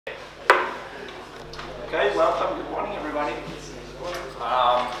Okay, welcome. Good morning, everybody.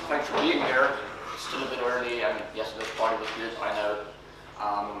 Thanks for being here. It's still a bit early, and yesterday's party was good, I know.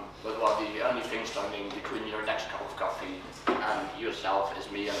 But well, the only thing standing between your next cup of coffee and yourself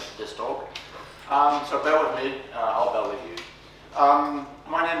is me and this talk. So bear with me. I'll bear with you.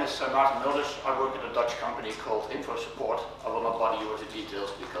 My name is Maarten Mulders. I work at a Dutch company called Info Support. I will not bother you with the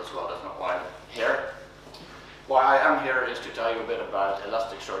details because, well, that's not why I'm here. Why I am here is to tell you a bit about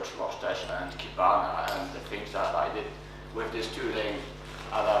Elasticsearch, Logstash, and Kibana and the things that I did with this tooling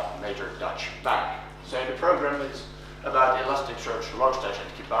at a major Dutch bank. So the program is about Elasticsearch, Logstash,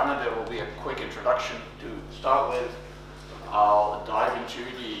 and Kibana. There will be a quick introduction to start with. I'll dive into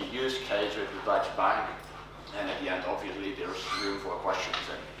the use case with the Dutch bank, and at the end, obviously, there's room for questions,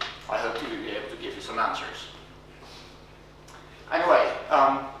 and I hope to be able to give you some answers. Anyway,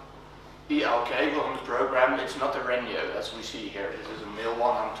 ELK was on the program. It's not a Renio, as we see here. This is a male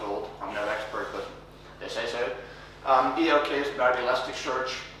one, I'm told. I'm no expert, but they say so. ELK is about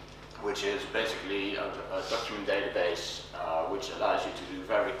Elasticsearch, which is basically a document database which allows you to do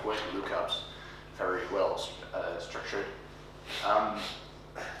very quick lookups, very well structured.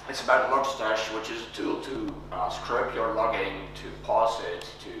 It's about Logstash, which is a tool to scrub your logging, to parse it,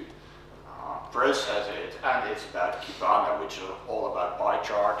 to process it, and it's about Kibana, which is all about pie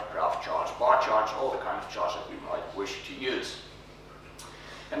chart, graph charts, bar charts, all the kind of charts that you might wish to use.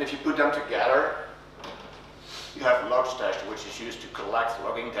 And if you put them together, you have Logstash, which is used to collect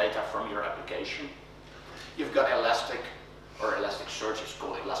logging data from your application. You've got Elastic, or Elasticsearch is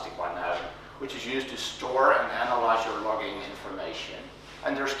called Elastic by now, which is used to store and analyze your logging information.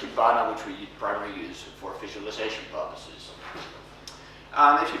 And there's Kibana, which we primarily use for visualization purposes.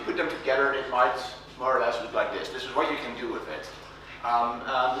 And if you put them together, it might more or less look like this. This is what you can do with it.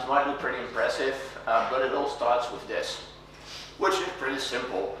 This might look pretty impressive, but it all starts with this, which is pretty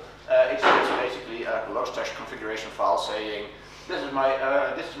simple. It's basically a Logstash configuration file saying, this is my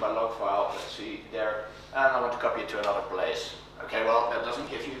log file, let's see there, and I want to copy it to another place. Okay, well, that doesn't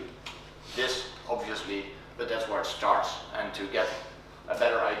give you this, obviously, but that's where it starts. And to get a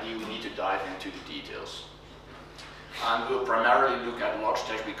better idea, we need to dive into the details. And we'll primarily look at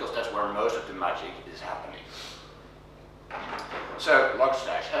Logstash because that's where most of the magic is happening. So,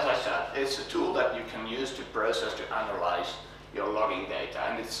 Logstash, as I said, it's a tool that you can use to process, to analyze your logging data,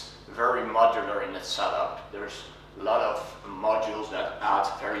 and it's very modular in its setup. There's a lot of modules that add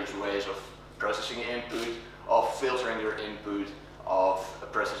various ways of processing input, of filtering your input, of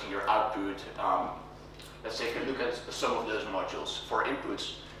processing your output. Let's take a look at some of those modules. For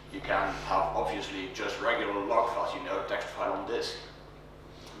inputs, you can have obviously just regular log files, you know, text file on disk.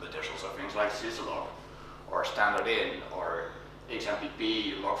 But there's also things like syslog, or standard in, or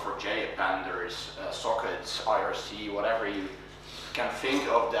XMPP, log4j appenders, sockets, IRC, whatever you can think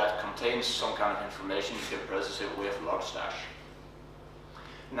of that contains some kind of information, you can process it with Logstash.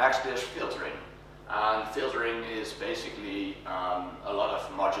 Next is filtering. And filtering is basically a lot of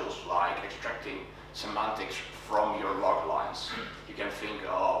modules like extracting semantics from your log lines. You can think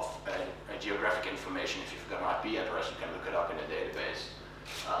of a geographic information. If you've got an IP address, you can look it up in a database.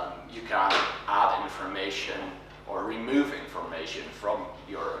 You can add information or remove information from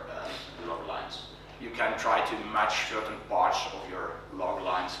your log lines. You can try to match certain parts of your log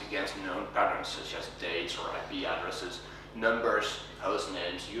lines against known patterns, such as dates or IP addresses, numbers, host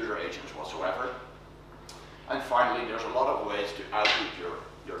names, user agents, whatsoever. And finally, there's a lot of ways to output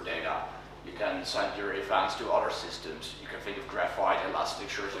your data. You can send your events to other systems. You can think of Graphite,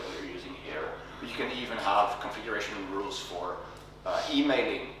 Elasticsearch that we're using here. But you can even have configuration rules for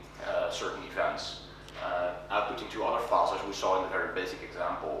emailing certain events, outputting to other files, as we saw in the very basic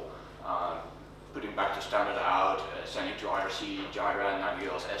example, putting back to standard out, sending to IRC, Jira,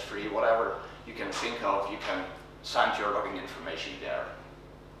 Nagios, S3, whatever you can think of, you can send your logging information there.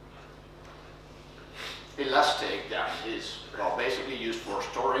 Elastic then is basically used for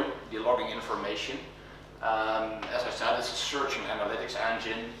storing the logging information. As I said, it's a search and analytics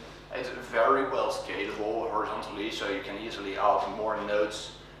engine. It's very well scalable horizontally, so you can easily add more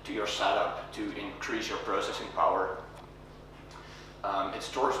nodes to your setup to increase your processing power. It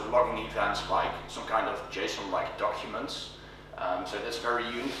stores the logging events like some kind of JSON-like documents. So that's very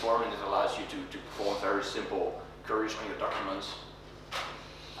uniform, and it allows you to perform very simple queries on your documents.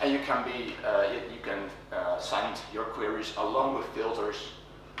 And you can send your queries along with filters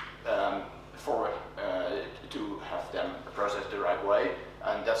to have them processed the right way.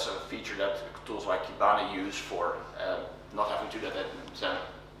 And that's a feature that tools like Kibana use for not having to do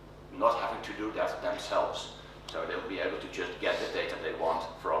that themselves. So they'll be able to just get the data they want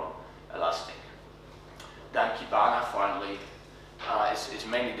from Elastic. Then Kibana finally It's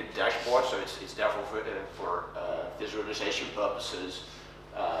mainly the dashboard, so it's there for visualization purposes.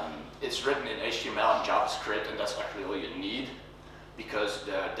 It's written in HTML and JavaScript, and that's actually all you need, because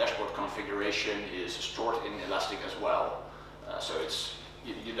the dashboard configuration is stored in Elastic as well. So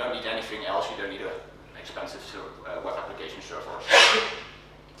you don't need anything else. You don't need an expensive web application server.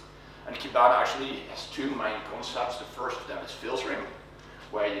 And Kibana actually has two main concepts. The first of them is filtering,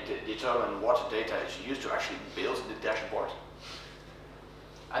 where you determine what data is used to actually build the dashboard.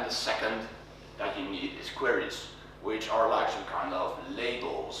 And the second that you need is queries, which are like some kind of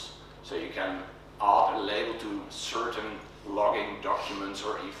labels. So you can add a label to certain logging documents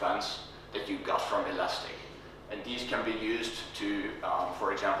or events that you got from Elastic. And these can be used to,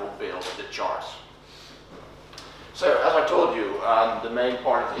 for example, build the charts. So, as I told you, the main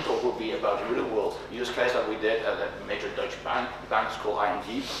part of the talk will be about the real-world use case that we did at a major Dutch bank. The bank is called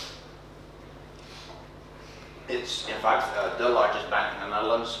ING. It's, in fact, the largest bank in the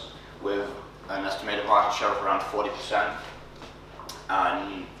Netherlands, with an estimated market share of around 40%.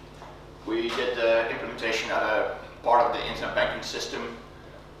 And we did the implementation at a part of the internet banking system.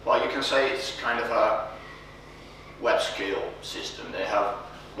 Well, you can say it's kind of a web-scale system. They have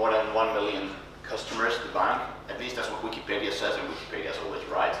more than 1 million customers, the bank. At least that's what Wikipedia says, and Wikipedia is always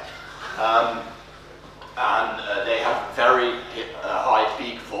right. They have very high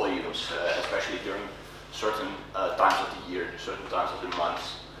peak volumes, especially during certain times of the year, certain times of the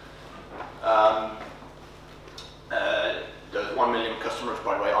months. The 1 million customers,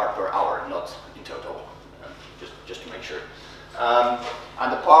 by the way, are per hour, not in total, just to make sure.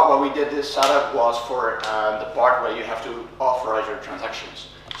 And the part where we did this setup was for the part where you have to authorize your transactions.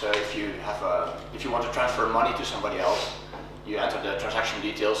 So if you want to transfer money to somebody else, you enter the transaction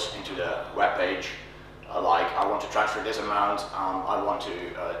details into the web page. Like, I want to transfer this amount, I want to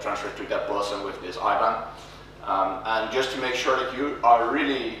transfer it to that person with this IBAN. And just to make sure that you are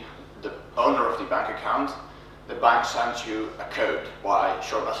really the owner of the bank account, the bank sends you a code by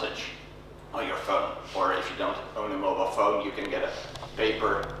short message on your phone. Or if you don't own a mobile phone, you can get a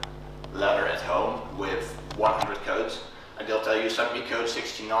paper letter at home with 100 codes. And they'll tell you, send me code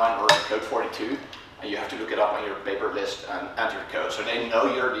 69 or code 42, and you have to look it up on your paper list and enter the code. So they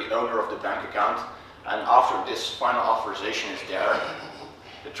know you're the owner of the bank account, and after this final authorization is there,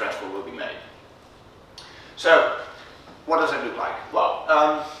 the transfer will be made. So, what does it look like?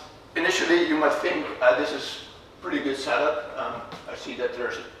 Well, initially you might think this is pretty good setup. I see that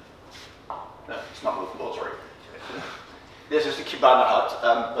there's a, no, it's not movable, sorry. This is the Kibana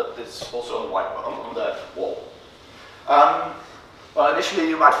hut, but it's also on the wall. Well, initially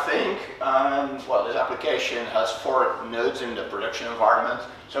you might think, well, this application has 4 nodes in the production environment.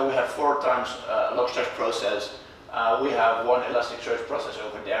 So we have 4 times log search process. We have 1 Elasticsearch process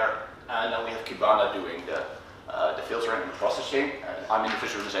over there, and then we have Kibana doing the filtering and processing. I'm in the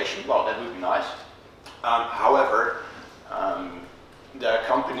visualization. Well, that would be nice. However, the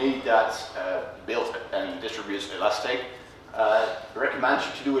company that built and distributes Elastic recommends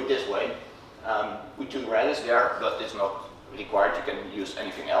you to do it this way. We do Redis there, but it's not required. You can use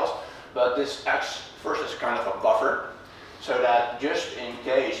anything else. But this acts first as kind of a buffer, so that just in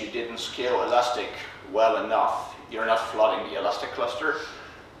case you didn't scale Elastic well enough, you're not flooding the Elastic cluster.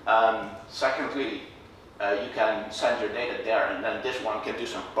 Secondly, you can send your data there, and then this one can do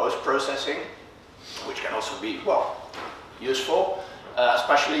some post-processing, which can also be, well, useful,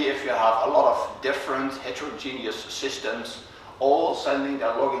 especially if you have a lot of different heterogeneous systems all sending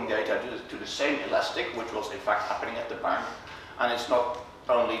their logging data to the same Elastic, which was in fact happening at the bank. And it's not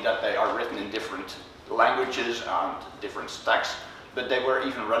only that they are written in different languages and different stacks, but they were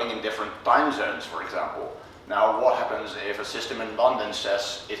even running in different time zones, for example. Now, what happens if a system in London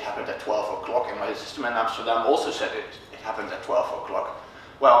says it happened at 12 o'clock, and my system in Amsterdam also said it happened at 12 o'clock?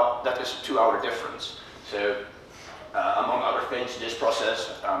 Well, that is a 2-hour difference. So, among other things, this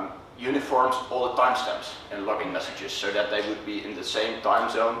process uniforms all the timestamps in logging messages so that they would be in the same time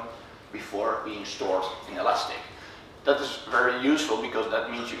zone before being stored in Elastic. That is very useful because that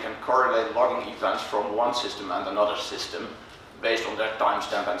means you can correlate logging events from one system and another system based on their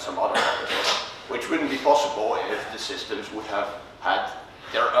timestamp and some other properties, which wouldn't be possible if the systems would have had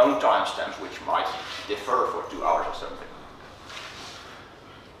their own timestamps, which might differ for 2 hours or something.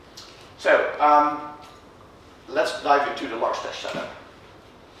 So, let's dive into the log stash setup.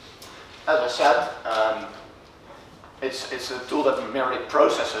 As I said, it's a tool that merely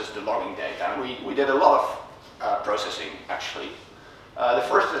processes the logging data, and we did a lot of processing, actually. The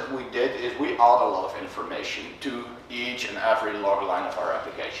first that we did is we add a lot of information to each and every log line of our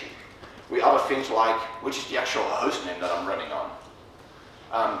application. We added things like, which is the actual host name that I'm running on?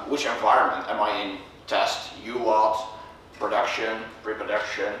 Which environment am I in? Test, UAT, production,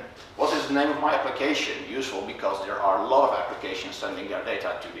 pre-production. What is the name of my application? Useful because there are a lot of applications sending their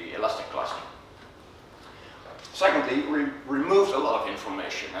data to the Elastic cluster. Secondly, we removed a lot of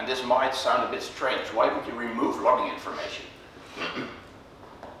information, and this might sound a bit strange. Why would you remove logging information?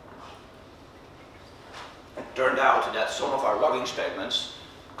 It turned out that some of our logging statements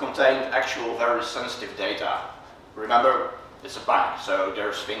contained actual very sensitive data. Remember, it's a bank, so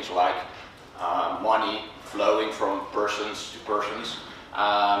there's things like money flowing from persons to persons,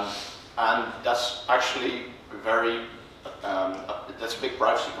 and that's actually that's a big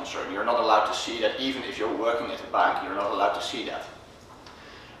privacy concern. You're not allowed to see that. Even if you're working at a bank, you're not allowed to see that.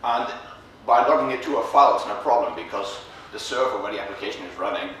 And by logging it to a file, it's no problem because the server where the application is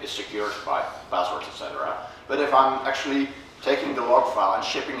running is secured by passwords, etc. But if I'm actually taking the log file and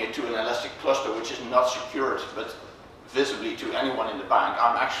shipping it to an Elastic cluster, which is not secured but visibly to anyone in the bank,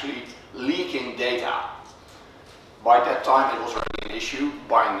 I'm actually leaking data. By that time, it was already an issue.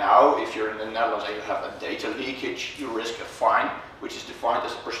 By now, if you're in the Netherlands and you have a data leakage, you risk a fine, which is defined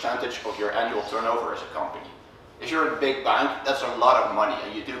as a percentage of your annual turnover as a company. If you're a big bank, that's a lot of money,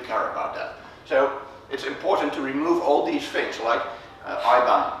 and you do care about that. So it's important to remove all these things like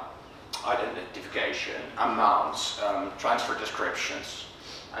IBAN, identification, amounts, transfer descriptions,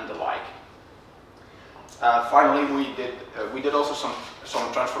 and the like. Finally, we did also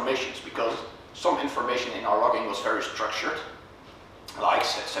some transformations because some information in our logging was very structured, like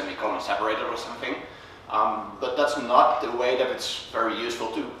semicolon separated or something, but that's not the way that it's very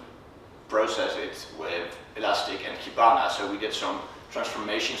useful to process it with Elastic and Kibana, so we did some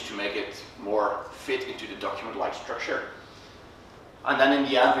transformations to make it more fit into the document-like structure. And then in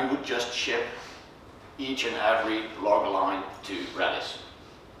the end, we would just ship each and every log line to Redis.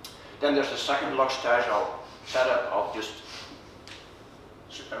 Then there's the second log stash I'll set up. I'll just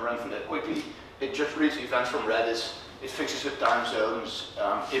run through that quickly. It just reads events from Redis. It fixes the time zones.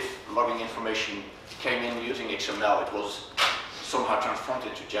 If logging information came in using XML, it was somehow transformed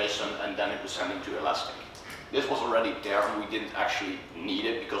into JSON, and then it was sent into Elastic. This was already there, and we didn't actually need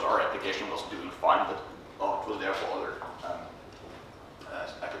it because our application was doing fine, but it was there for other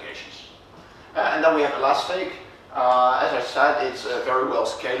applications. And then we have Elastic. As I said, it's very well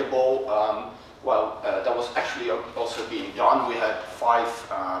scalable. That was actually also being done. We had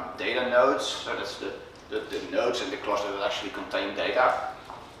 5 data nodes, so that's the nodes in the cluster that actually contain data.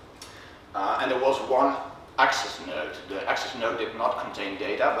 And there was one access node. The access node did not contain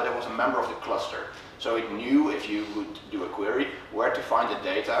data, but it was a member of the cluster. So it knew if you would do a query where to find the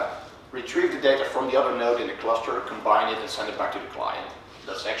data, retrieve the data from the other node in the cluster, combine it, and send it back to the client.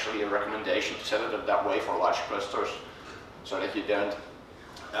 That's actually a recommendation to set it up that way for large clusters, so that you don't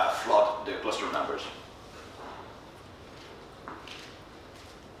flood the cluster members.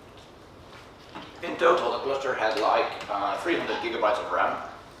 In total, the cluster had like 300 gigabytes of RAM,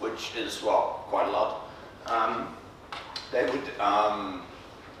 which is, well, quite a lot. They would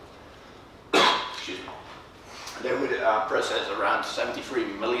excuse me. They would process around 73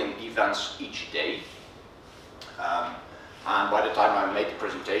 million events each day. And by the time I made the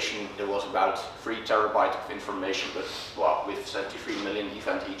presentation, there was about 3 terabytes of information, but well, with 73 million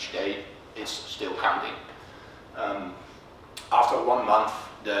events each day, it's still counting. After 1 month,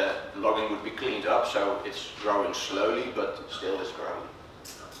 the logging would be cleaned up, so it's growing slowly, but still is growing.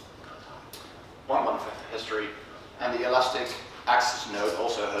 1 month of history, and the Elastic Access node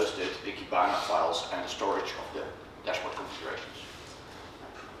also hosted the Kibana files and the storage of the dashboard configurations.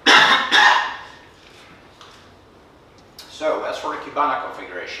 So, as for the Kibana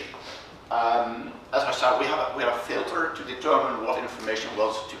configuration, as I said, we have a filter to determine what information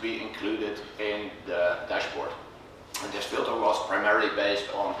was to be included in the dashboard. And this filter was primarily based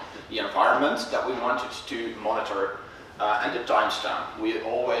on the environment that we wanted to monitor and the timestamp. We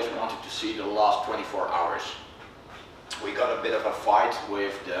always wanted to see the last 24 hours. We got a bit of a fight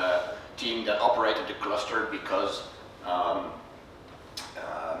with the team that operated the cluster because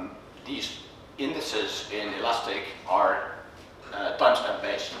these indices in Elastic are timestamp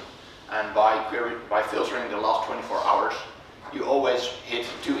based, and by filtering the last 24 hours, you always hit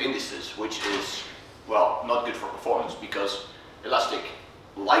 2 indices, which is, well, not good for performance because Elastic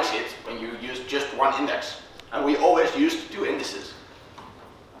likes it when you use just 1 index, and we always used 2 indices.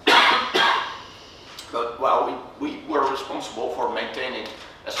 But well, we were responsible for maintaining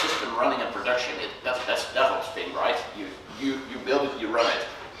a system running in production. That's DevOps thing, right? You build it, you run it.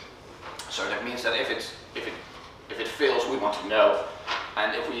 So that means that if it fails, we want to know.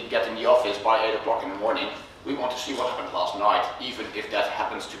 And if we get in the office by 8 o'clock in the morning, we want to see what happened last night, even if that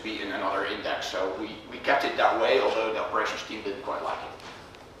happens to be in another index. So we kept it that way, although the operations team didn't quite like it.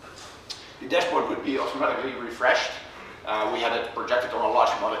 The dashboard would be automatically refreshed We had it projected on a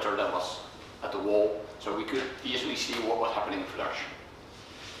large monitor that was at the wall, so we could easily see what was happening in production.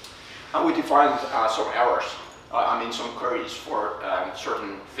 And we defined some errors, some queries for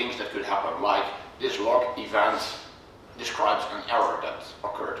certain things that could happen, like this log event describes an error that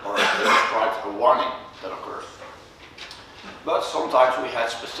occurred, or it describes a warning that occurred. But sometimes we had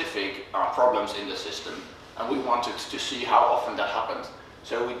specific problems in the system, and we wanted to see how often that happened.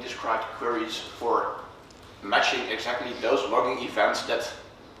 So we described queries for matching exactly those logging events that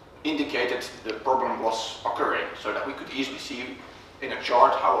indicated the problem was occurring, so that we could easily see in a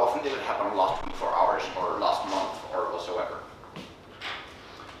chart how often did it happen last 24 hours or last month or whatsoever.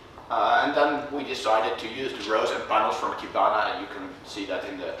 And then we decided to use the rows and panels from Kibana, and you can see that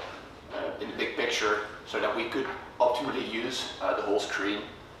in the big picture, so that we could optimally use the whole screen,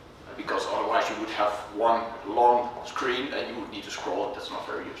 because otherwise you would have one long screen and you would need to scroll it. That's not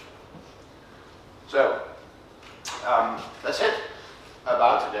very useful. So that's it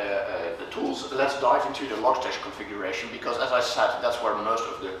about the tools. Let's dive into the Logstash configuration, because as I said, that's where most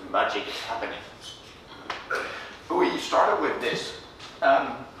of the magic is happening. We started with this.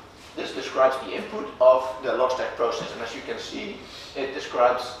 This describes the input of the Logstash process, and as you can see, it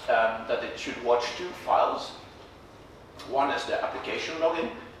describes that it should watch two files. One is the application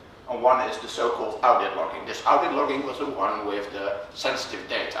logging, and one is the so-called audit logging. This audit logging was the one with the sensitive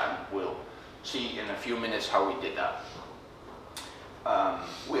data, and we'll see in a few minutes how we did that.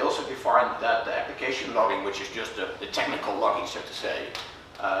 We also defined that the application logging, which is just the technical logging, so to say,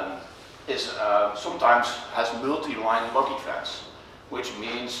 sometimes has multi-line log events, which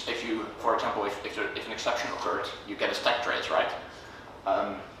means if you, for example, if an exception occurred, you get a stack trace, right?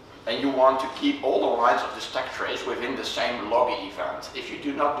 And you want to keep all the lines of the stack trace within the same log event. If you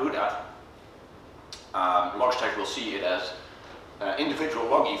do not do that, Logstash will see it as individual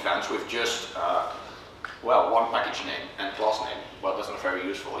log events with just well, one package name and class name. Well, that's not very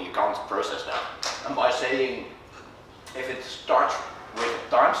useful. You can't process that. And by saying if it starts with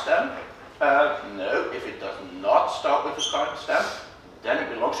a timestamp, no, if it does not start with a timestamp, then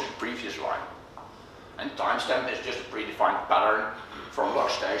it belongs to the previous line. And timestamp is just a predefined pattern from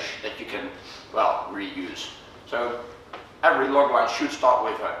Logstash that you can, well, reuse. So every log line should start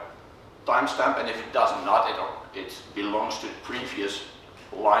with a timestamp, and if it does not, it belongs to the previous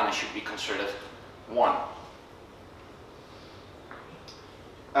line and should be considered one.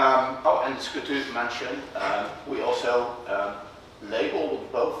 And it's good to mention, we also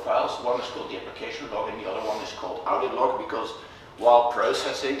labeled both files. One is called the application log and the other one is called audit log, because while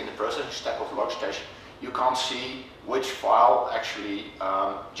processing in the processing stack of Logstash, you can't see which file actually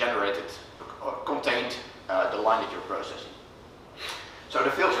contained the line that you're processing. So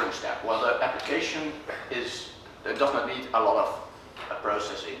the filtering step, well, the application does not need a lot of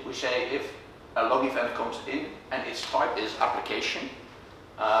processing. We say if a log event comes in and its type is application,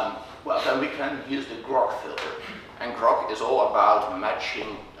 well, then we can use the grok filter. And grok is all about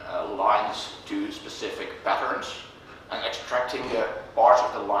matching lines to specific patterns and extracting the parts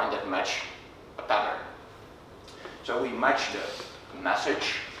of the line that match a pattern. So we match the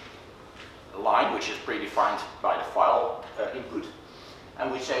message line, which is predefined by the file input,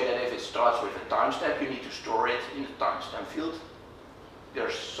 and we say that if it starts with a timestamp, you need to store it in the timestamp field.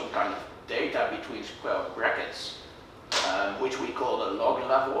 There's some kind of data between square brackets, which we call the log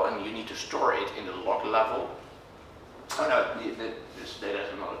level, and you need to store it in the log level. Oh no, this data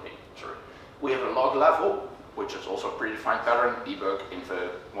is another thing, sorry. We have a log level, which is also a predefined pattern, debug, info,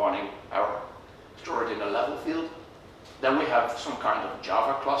 warning, error. Store it in the level field. Then we have some kind of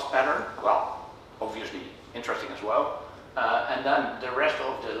Java class pattern, well, obviously interesting as well. And then the rest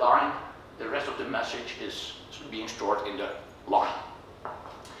of the line, the rest of the message is being stored in the line.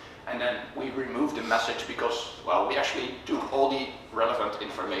 And then we remove the message because, well, we actually took all the relevant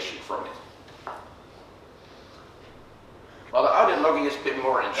information from it. Well, the audit logging is a bit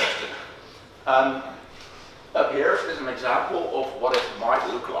more interesting. Up here is an example of what it might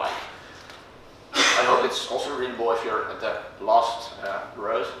look like. I hope it's also readable if you're at the last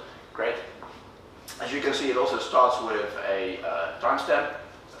rows. Great. As you can see, it also starts with a timestamp,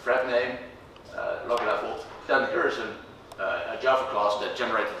 a thread name, log level. Then here is a Java class that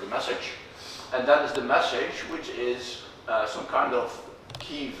generated the message. And that is the message, which is some kind of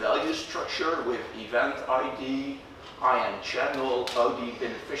key value structure with event ID, IM channel, OD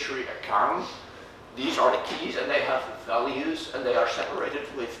beneficiary account. These are the keys, and they have values, and they are separated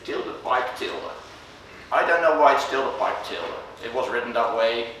with tilde pipe tilde. I don't know why it's tilde pipe tilde. It was written that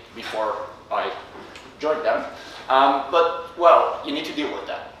way before I joined them. But, well, you need to deal with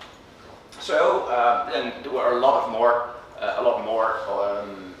that. So, and there were a lot more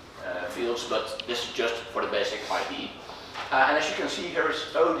fields, but this is just for the basic ID. And as you can see, here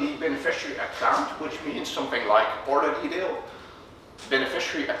is OD beneficiary account, which means something like order detail,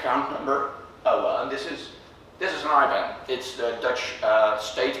 beneficiary account number. Oh well, and this is an IBAN. It's the Dutch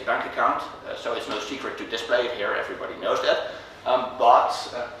state bank account, so it's no secret to display it here. Everybody knows that. But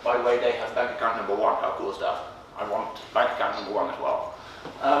by the way, they have bank account number 1. How cool is that? I want bank account number 1 as well.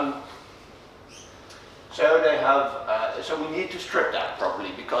 So they have. So we need to strip that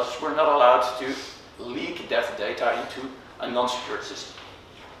properly because we're not allowed to leak that data into a non-secured system.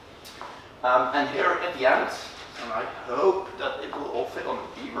 And here at the end, and I hope that it will all fit on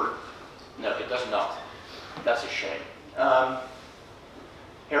the beamer. No, it does not. That's a shame.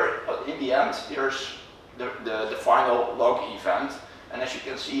 Here in the end, there's the final log event, and as you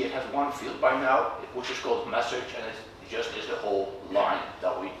can see, it has one field by now, which is called message, and it just is the whole line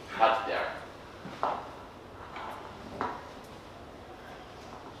that we had there.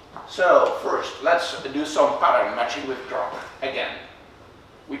 So first, let's do some pattern matching with Grok. Again,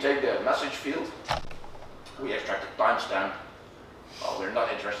 we take the message field, we extract the timestamp. Well, we're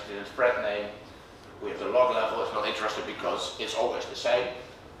not interested in the thread name. We have the log level, it's not interested because it's always the same.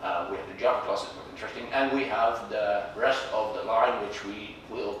 We have the Java class, it's not interesting. And we have the rest of the line, which we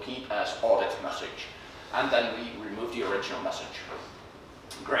will keep as audit message. And then we remove the original message.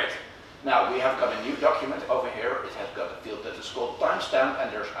 Great. Now we have got a new document over here. It has got a field that is called timestamp,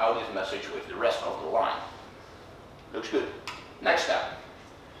 and there's audit message with the rest of the line. Looks good. Next step.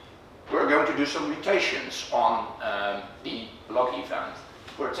 We're going to do some mutations on the log event.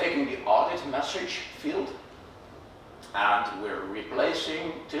 We're taking the audit message field and we're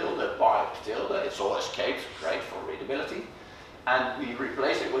replacing tilde by tilde. It's all escaped, great for readability. And we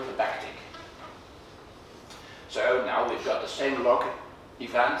replace it with a backtick. So now we've got the same log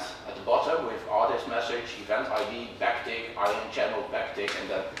event at the bottom with audit message, event ID, backtick, IN channel, backtick, and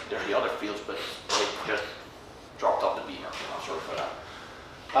then there's the other fields, but they just dropped off the beamer. I'm sorry for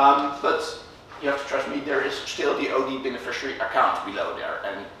that. But you have to trust me, there is still the OD beneficiary account below there,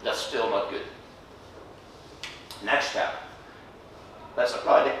 and that's still not good. Next step, let's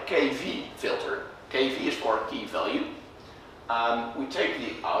apply the KV filter. KV is for key value. We take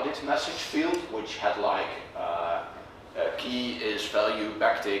the audit message field, which had like key is value,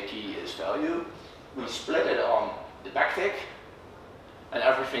 backtick, key is value. We split it on the backtick, and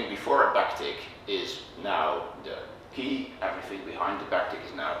everything before a backtick is now the key. Everything behind the backtick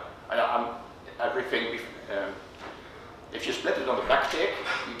is now. If you split it on the backtick,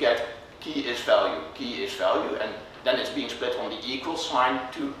 you get key is value, and then it's being split on the equal sign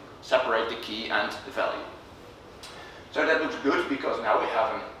to separate the key and the value. So that looks good because now we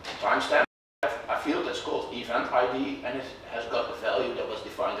have a timestamp, a field that's called event ID, and it has got the value that was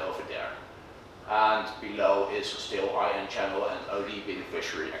defined over there. And below is still IN channel and OD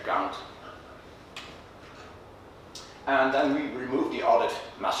beneficiary account. And then we remove the audit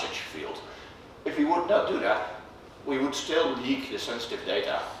message field. If we would not do that, we would still leak the sensitive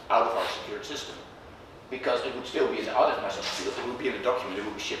data out of our secured system, because it would still be in the audit message field, it would be in the document, it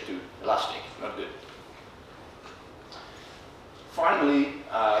would be shipped to Elastic. Not good. Finally,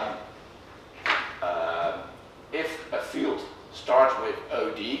 if a field starts with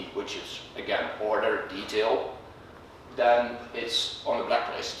OD, which is again order detail, then it's on the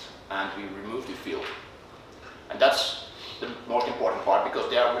blacklist and we remove the field. And that's the most important part, because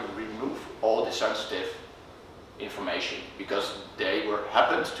there we remove all the sensitive information, because they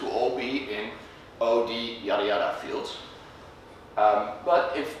happened to all be in OD yada yada fields.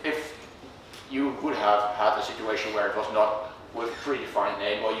 But if you would have had a situation where it was not with a predefined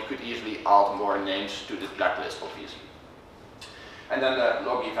name, well, you could easily add more names to the blacklist, obviously. And then the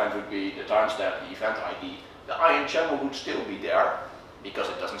log event would be the timestamp, the event ID. The IN channel would still be there, because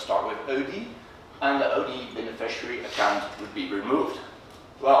it doesn't start with OD, and the OD beneficiary account would be removed.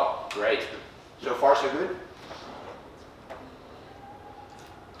 Well, great. So far so good?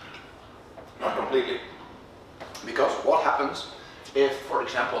 Not completely. Because what happens if, for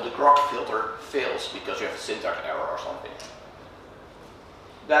example, the Grok filter fails because you have a syntax error or something?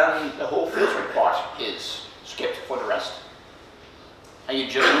 Then the whole filtering part is skipped for the rest, and you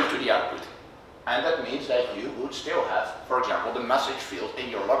just move to the output. And that means that you would still have, for example, the message field in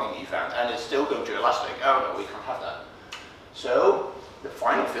your logging event, and it's still going to Elastic. Oh no, we can't have that. So the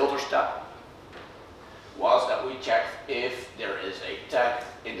final filter step was that we checked if there is a tag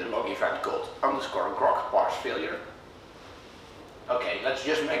in the log event called _grok parse failure. Okay, let's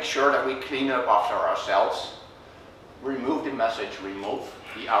just make sure that we clean up after ourselves. Remove the message, remove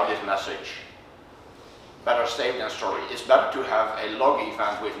the audit message. Better safe than sorry. It's better to have a log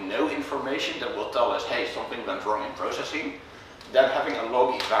event with no information that will tell us, hey, something went wrong in processing, than having a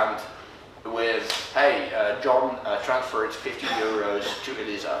log event with, hey, John transferred 50 euros to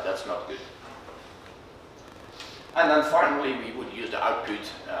Elisa. That's not good. And then finally, we would use the output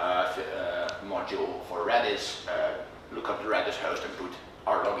module for Redis, look up the Redis host and put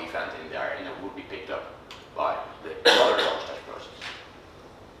our log event in there, and it would be picked up by the other log test process.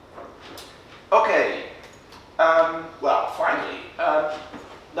 Okay, well, finally,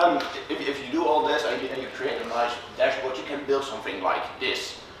 then if you do all this and you create a nice dashboard, you can build something like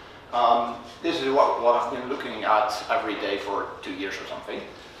this. This is what I've been looking at every day for 2 years or something.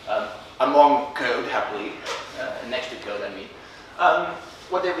 Among code, happily, next to code, I mean.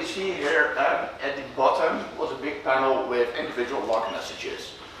 What did we see here at the bottom was a big panel with individual log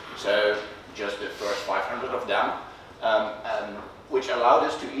messages. So just the first 500 of them, which allowed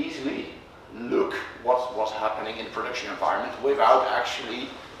us to easily look what's happening in the production environment without actually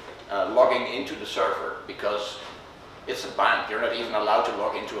logging into the server, because it's a ban. You're not even allowed to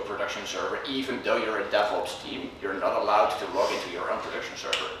log into a production server, even though you're a DevOps team. You're not allowed to log into your own production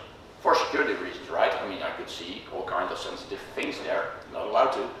server. For security reasons, right? I mean, I could see all kinds of sensitive things there, not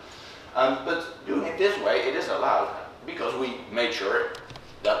allowed to. But doing it this way, it is allowed, because we made sure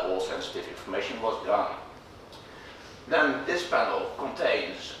that all sensitive information was done. Then this panel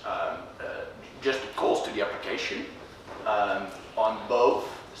contains just the calls to the application on both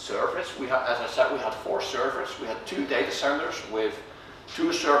servers. We had, as I said, we had 4 servers. We had 2 data centers with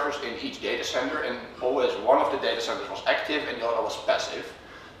 2 servers in each data center, and always one of the data centers was active and the other was passive.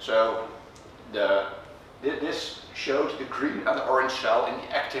 So this showed the green and the orange cell in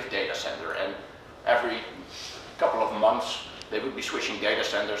the active data center, and every couple of months they would be switching data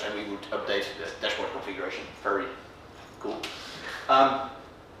centers and we would update the dashboard configuration. Very cool.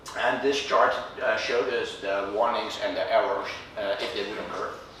 And this chart showed us the warnings and the errors if they would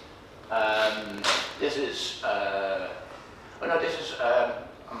occur. This is, oh no, this is,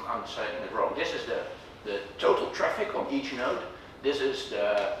 I'm saying it wrong. This is the total traffic on each node. This is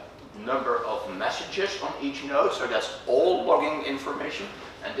the number of messages on each node, so that's all logging information.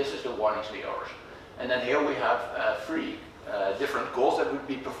 And this is the warnings and the errors. And then here we have 3 different calls that would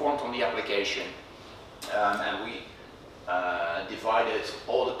be performed on the application. And we divided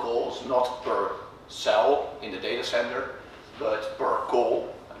all the calls not per cell in the data center, but per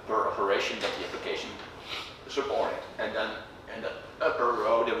call, per operation that the application supported. And then in the upper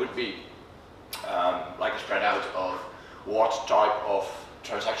row there would be like a spread out of what type of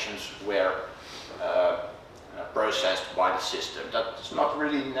transactions were processed by the system. That's not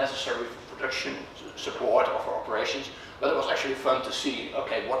really necessary for production support or for operations, but it was actually fun to see,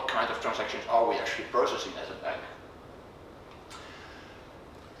 okay, what kind of transactions are we actually processing as a bank.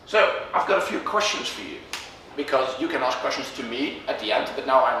 So I've got a few questions for you, because you can ask questions to me at the end, but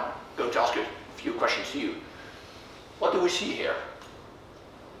now I'm going to ask a few questions to you. What do we see here?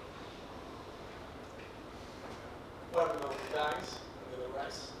 One node dies, and the other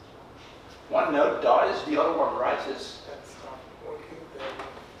rises. One node dies, the other one rises. That's not working, then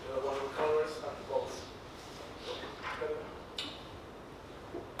the other one recovers and both.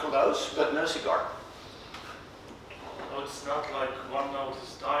 Close, but no cigar. So it's not like one node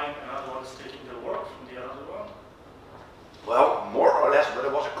is dying, another one is taking the work from the other one? Well, more or less, but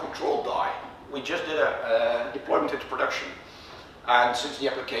it was a controlled die. We just did a deployment into production. And since the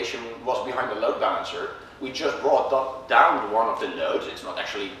application was behind the load balancer, we just brought down one of the nodes. It's not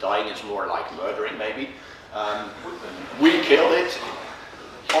actually dying, it's more like murdering maybe. We killed it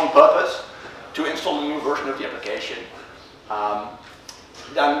on purpose to install a new version of the application.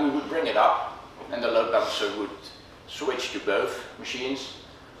 Then we would bring it up and the load balancer would switch to both machines.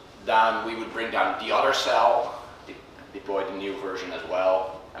 Then we would bring down the other cell, deploy the new version as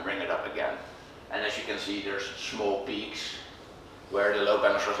well, and bring it up again. And as you can see, there's small peaks where the load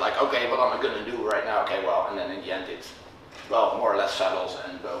balancer is like, okay, what am I going to do right now? Okay, well, and then in the end it, well, more or less settles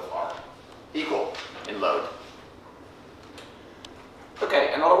and both are equal in load.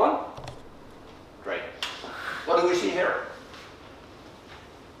 Okay, another one? Great. What do we see here?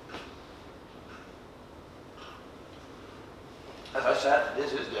 As I said,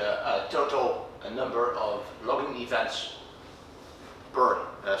 this is the total number of logging events per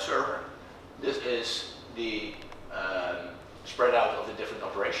server. This is the spread out of the different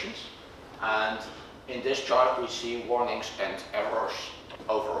operations. And in this chart we see warnings and errors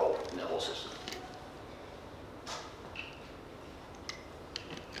overall in the whole system.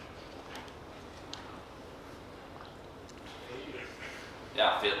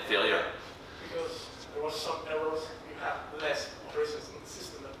 Yeah, failure. Because there was some errors, you have less operations in the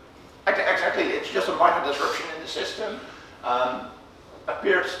system. Exactly, it's just a minor disruption in the system.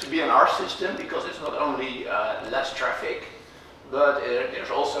 Appears to be in our system because it's not only less traffic, But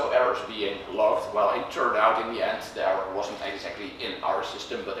there's also errors being logged. Well, it turned out in the end the error wasn't exactly in our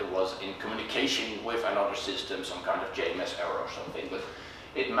system, but it was in communication with another system, some kind of JMS error or something. But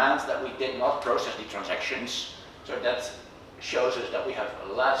it meant that we did not process the transactions, so that shows us that we have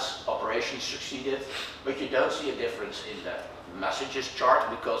less operations succeeded, but you don't see a difference in the messages chart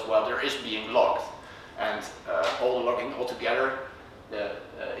because, well, there is being logged, and all the logging altogether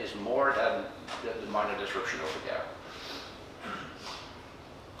is more than the minor disruption over there.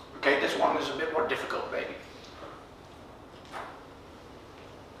 Okay, this one is a bit more difficult, maybe.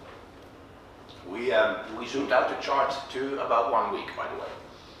 We zoomed out the chart to about 1 week, by the way.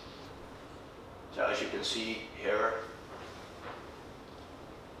 So as you can see here,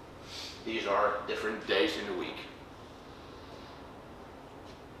 these are different days in the week.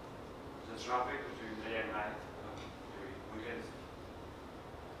 The traffic between day and night, weekends.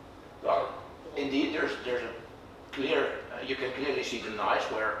 Well, indeed, there's a clear, you can clearly see the nights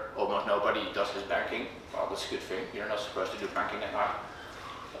where almost nobody does his banking. Well, that's a good thing. You're not supposed to do banking at night.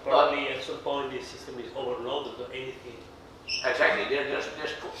 Probably at some point the system is overloaded or anything. Exactly. There's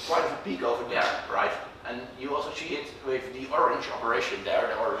quite a peak over there, right? And you also see it with the orange operation there,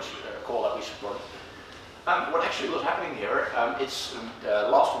 the orange call that we support. What actually was happening here, it's the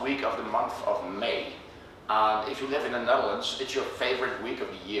last week of the month of May. And if you live in the Netherlands, it's your favorite week of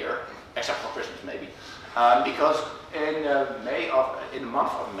the year, except for Christmas maybe. Because in the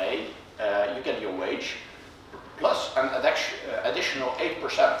month of May, you get your wage plus an additional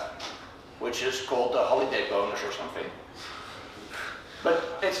 8%, which is called the holiday bonus or something.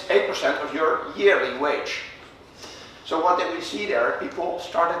 But it's 8% of your yearly wage. So what did we see there? People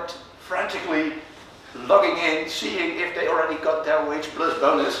started frantically logging in, seeing if they already got their wage plus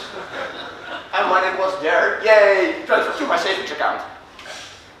bonus. And when it was there, yay, transfer to my savings account.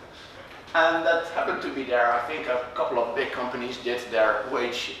 And that happened to be there. I think a couple of big companies did their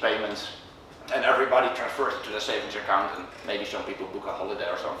wage payments and everybody transferred it to their savings account, and maybe some people book a holiday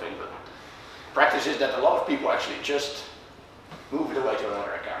or something, but practice is that a lot of people actually just move it away to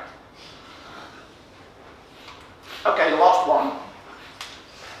another account. Okay, the last one.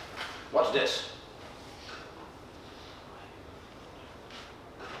 What's this?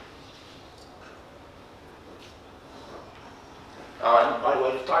 And by the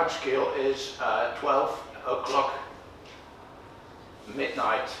way, the time scale is 12 o'clock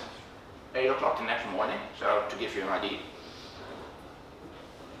midnight, 8 o'clock the next morning, so to give you an idea.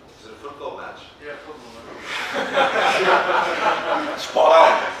 Is it a football match? Yeah, football match. Spot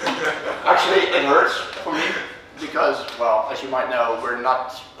on. Actually, it hurts for me because, well, as you might know, we're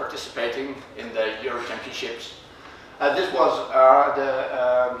not participating in the Euro Championships. This was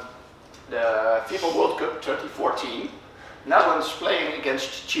the FIFA World Cup 2014. Netherlands playing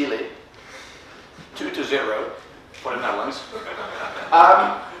against Chile, 2-0 for the Netherlands.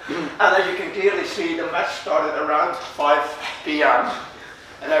 And as you can clearly see, the match started around 5 p.m.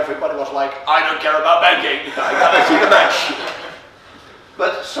 And everybody was like, I don't care about banking, I gotta see the match.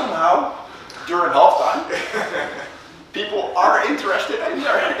 But somehow, during halftime, people are interested in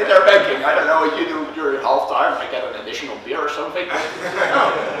their banking. I don't know what you do during halftime, I get an additional beer or something.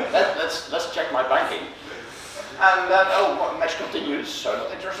 No, let's check my banking. And then, oh, match continues, so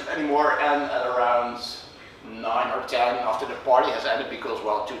not interested anymore. And at around 9 or 10, after the party has ended, because,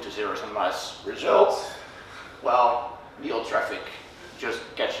 well, 2-0 is a nice result, well, the old traffic just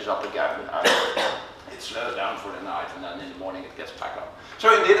catches up again, and it slows down for the night, and then in the morning it gets back up.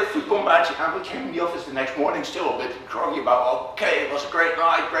 So indeed, a football match, and we came in the office the next morning still a bit groggy about, okay, it was a great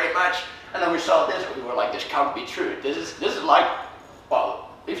night, great match, and then we saw this, and we were like, this can't be true. This is like, well,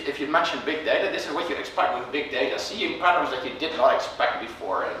 if you mention big data, this is what you expect with big data, seeing patterns that you did not expect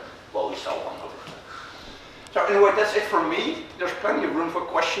before, and well, we saw one over. So anyway, that's it for me. There's plenty of room for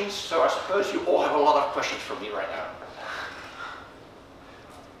questions, so I suppose you all have a lot of questions for me right now.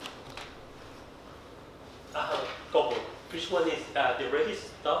 Couple. First one is the Redis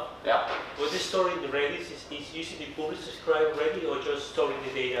stuff. Yeah. Was this storing the Redis is using the publish subscribe ready, or just storing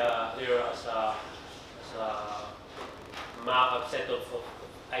the data there as a map, a set of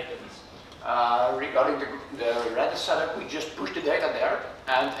items? Regarding the Redis setup, we just pushed the data there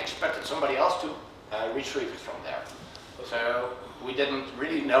and expected somebody else to retrieve it from there. So we didn't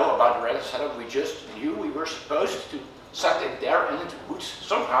really know about the Redis setup, we just knew we were supposed to set it there and it would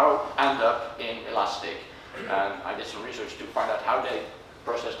somehow end up in Elastic. And I did some research to find out how they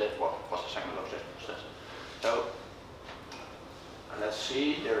processed it, what was the second log process. So let's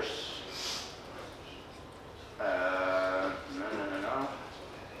see, there's no.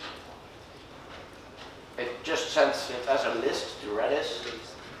 It just sends it as a list to Redis.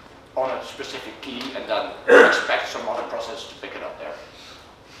 on a specific key and then expect some other process to pick it up there.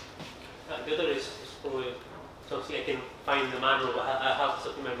 The other is probably something I can find in the manual, but I have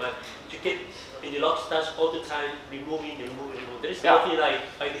something in my mind. To get in the log stash all the time, removing. There is nothing like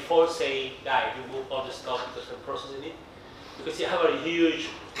by default saying, remove all the stuff because I'm processing it. Because you have a huge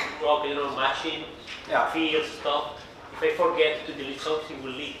log, matching, fields, stuff. If I forget to delete something, it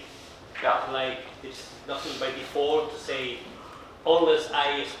will leak. Like, there's nothing by default to say, unless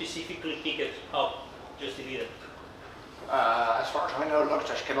I specifically pick it up, just delete it. As far as I know,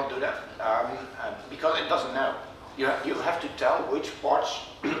 Logstash cannot do that because it doesn't know. You have to tell which parts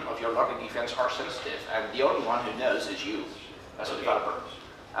of your logging events are sensitive, and the only one who knows is you as a developer.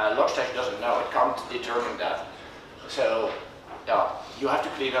 Logstash doesn't know; it can't determine that. So, you have to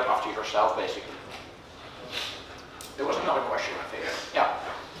clean up after yourself, basically. There was another question, I think. Yeah.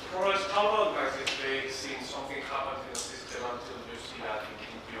 For us, how long does it take since something happens in the system until you see that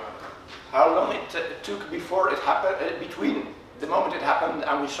in PR? How long it took before it happened, between the moment it happened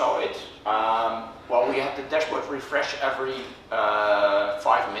and we saw it? Well, we had the dashboard refresh every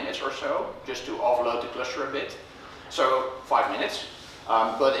 5 minutes or so, just to offload the cluster a bit. So 5 minutes.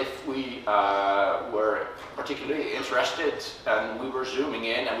 But if we were particularly interested and we were zooming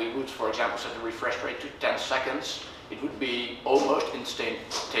in and we would, for example, set the refresh rate to 10 seconds, it would be almost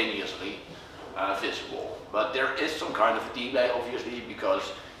instantaneously visible. But there is some kind of delay, obviously, because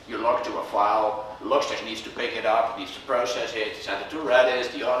you log to a file, Logstash needs to pick it up, needs to process it, send it to Redis,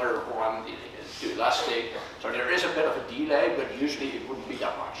 the other one to Elastic. So there is a bit of a delay, but usually it wouldn't be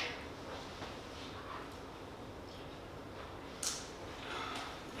that much.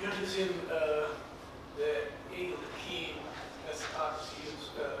 You're using the ELK as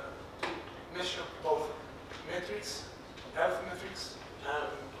used to measure both metrics, health metrics, and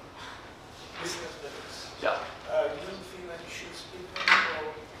business metrics. Yeah. You don't feel that you should split them,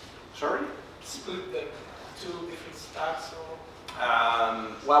 or Sorry? split them two different stacks, or?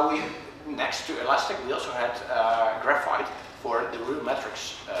 Well, next to Elastic, we also had Graphite for the real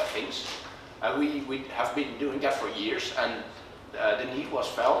metrics things. We have been doing that for years, and the need was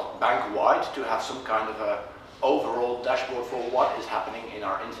felt bank-wide to have some kind of a overall dashboard for what is happening in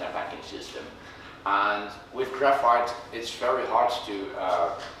our internet banking system. And with Graphite, it's very hard to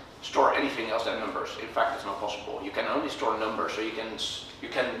store anything else than numbers. In fact, it's not possible. You can only store numbers, so you can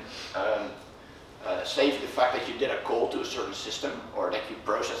save the fact that you did a call to a certain system or that you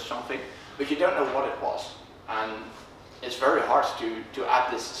processed something, but you don't know what it was. And it's very hard to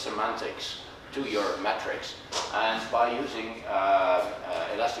add this semantics to your metrics. And by using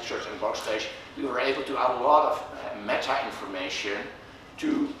Elasticsearch and Logstash, we were able to add a lot of meta information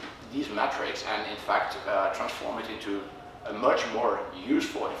to these metrics and in fact transform it into a much more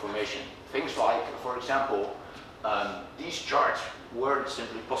useful information. Things like, for example, these charts weren't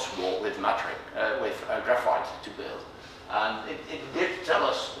simply possible with Graphite to build. And it did tell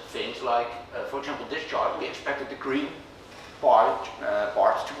us things like, for example, this chart, we expected the green part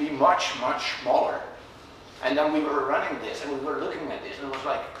to be much, much smaller. And then we were running this and we were looking at this and it was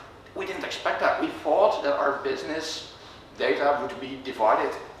like, we didn't expect that. We thought that our business data would be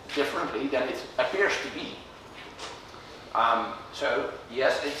divided differently than it appears to be. So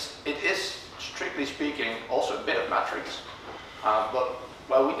yes, it is strictly speaking also a bit of metrics, but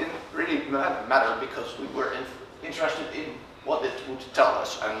well, we didn't really matter because we were interested in what it would tell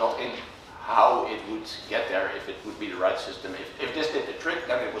us and not in how it would get there, if it would be the right system. If this did the trick,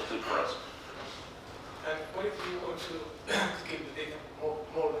 then it was good for us. And what if you want to keep the data more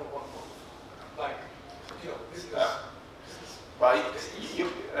than 1 month? Like, business. Well,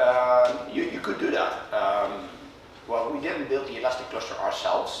 you could do that. Well, we didn't build the Elastic cluster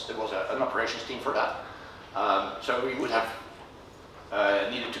ourselves. There was an operations team for that. So we would have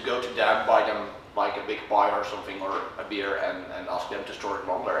needed to go to them, buy them like a big pie or something, or a beer, and ask them to store it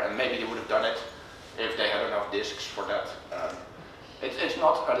longer. And maybe they would have done it if they had enough disks for that. It's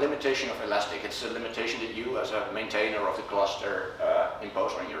not a limitation of Elastic. It's a limitation that you, as a maintainer of the cluster,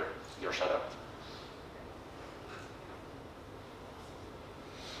 impose on your setup.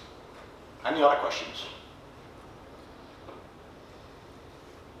 Any other questions?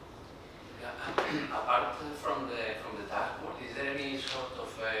 Apart from the dashboard, is there any sort of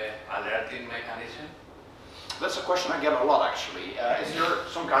alerting mechanism? That's a question I get a lot, actually. Is there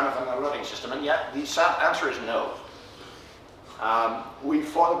some kind of an alerting system? And yeah, the sad answer is no. We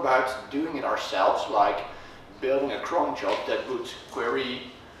thought about doing it ourselves, like building a cron job that would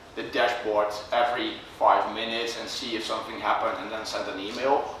query the dashboard every 5 minutes and see if something happened and then send an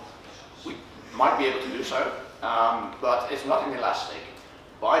email. We might be able to do so, but it's not in Elastic.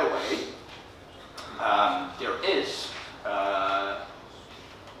 By the way, there is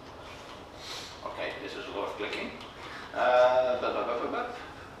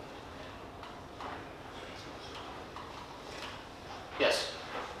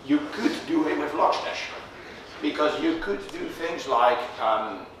you could do it with Logstash. Because you could do things like,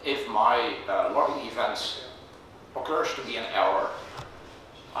 if my logging events occurs to be an error,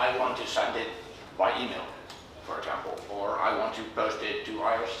 I want to send it by email, for example, or I want to post it to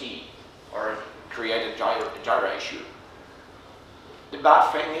IRC, or create a Jira issue. The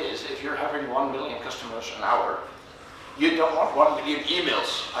bad thing is, if you're having 1 million customers an hour, you don't want 1 million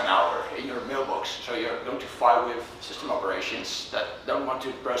emails an hour in your mailbox, so you're going to fight with system operations that don't want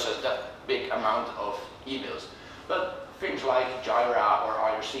to process that big amount of emails. But things like Jira or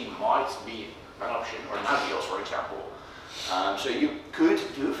IRC might be an option, or Nagios, for example. So you could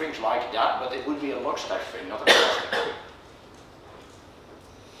do things like that, but it would be a Logstash thing, not a Elastic thing.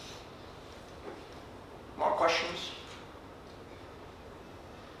 More questions?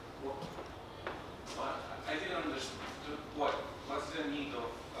 I didn't understand what's the need of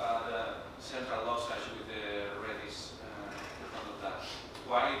the central Logstash with the Redis in front of that.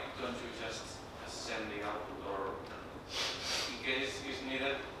 Why don't you just send the output, or in case it's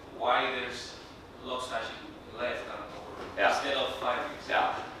needed, why there's Logstash left instead of 5?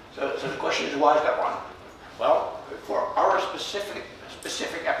 Yeah. So the question is, why is that one? Well, for our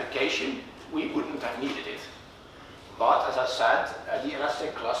specific application, we wouldn't have needed it. But as I said, the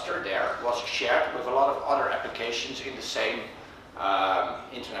Elastic cluster there was shared with a lot of other applications in the same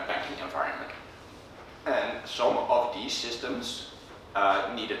internet banking environment. And some of these systems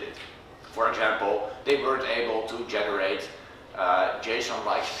needed it. For example, they weren't able to generate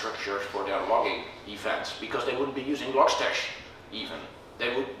JSON-like structures for their logging events because they wouldn't be using Logstash even.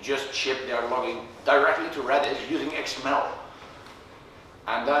 They would just ship their logging directly to Redis using XML.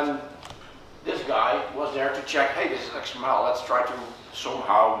 And then this guy was there to check, hey, this is XML, let's try to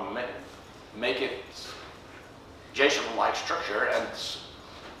somehow make it JSON-like structure and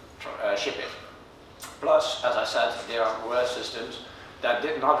ship it. Plus, as I said, there were systems that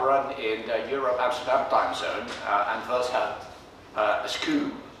did not run in the Europe-Amsterdam time zone and thus had a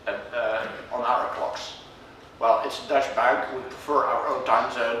skew on our clocks. Well, it's a Dutch bank, we prefer our own time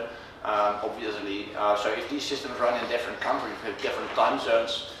zone, obviously. So if these systems run in different countries with different time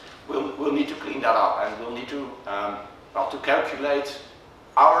zones, we'll need to clean that up, and we'll need to, to calculate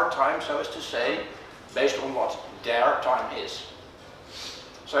our time, so as to say, based on what their time is.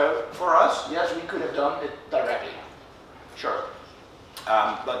 So for us, yes, we could have done it directly, sure.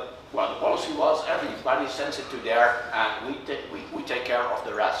 But well, the policy was everybody sends it to there, and we take care of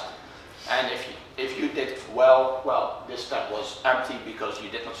the rest. And if you did well, this step was empty because you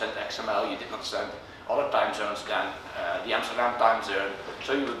did not send XML, you did not send other time zones than the Amsterdam time zone,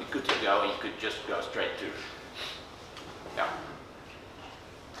 so you would be good to go, and you could just go straight to, yeah.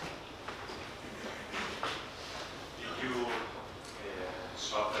 Did you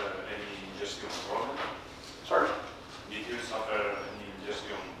suffer any ingestion problem? Sorry? Did you suffer any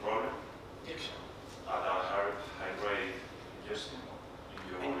ingestion problem? At a high rate ingestion in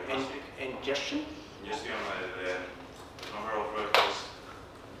your Elastic? Ingestion? Ingestion, the number of requests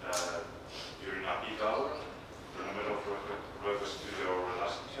during a peak hour, the number of requests to your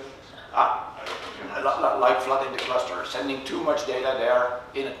Elasticsearch? Like flooding the cluster, sending too much data there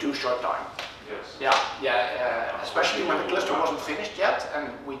in a too short time. Yes. Yeah, especially when the cluster wasn't finished yet, and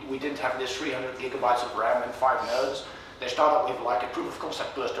we didn't have this 300 gigabytes of RAM and 5 nodes. They started with like a proof of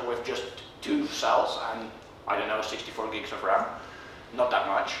concept cluster with just 2 cells and, I don't know, 64 gigs of RAM, not that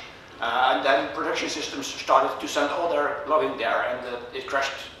much. And then production systems started to send all their logging there, and it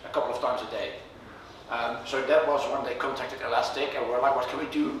crashed a couple of times a day. So that was when they contacted Elastic, and we're like, what can we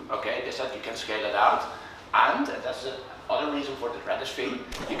do? Okay, they said you can scale it out, and that's the other reason for the Redis fee,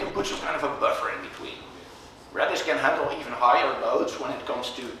 you can put some kind of a buffer in between. Redis can handle even higher loads when it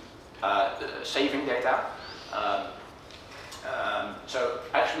comes to saving data. So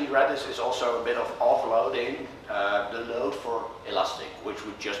actually Redis is also a bit of offloading the load for Elastic, which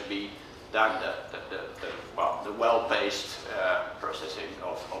would just be then the well-paced processing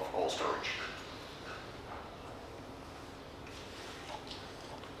of all storage.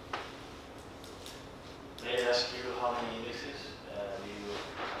 May I ask you how many indexes do you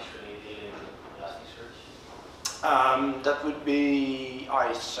actually deal in Elasticsearch? That would be,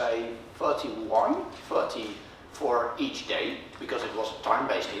 I say, 30 for each day, because it was a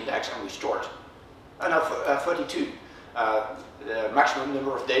time-based index and we stored. 32. The maximum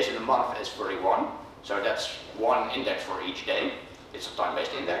number of days in a month is 31, so that's one index for each day. It's a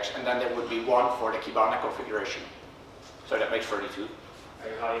time-based index, and then there would be one for the Kibana configuration. So that makes 32. Are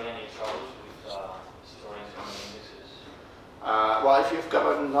you having any troubles with storing so many indexes? Well, if you've got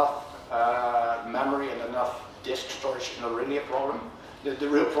enough memory and enough disk storage, it's not really a problem. The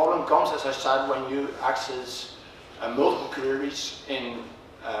real problem comes, as I said, when you access multiple queries in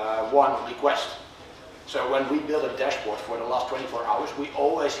one request. So when we build a dashboard for the last 24 hours, we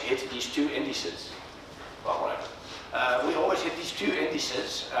always hit these two indices. Well, whatever. We always hit these two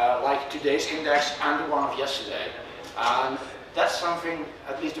indices, like today's index and the one of yesterday. And that's something,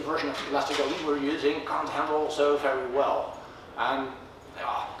 at least the version of Elastic.IO we're using, can't handle so very well. And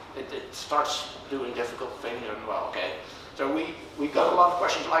it starts doing difficult things, and well, okay. So we got a lot of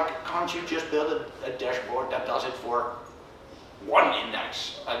questions like, can't you just build a dashboard that does it for one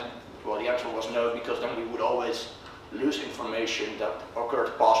index? And well, the answer was no, because then we would always lose information that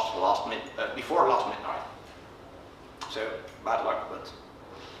occurred before last midnight. So bad luck, but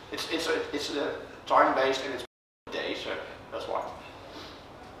it's a time-based and it's a day, so that's why.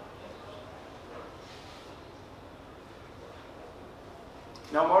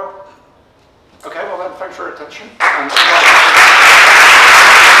 No more? Okay, well then, thanks for your attention. And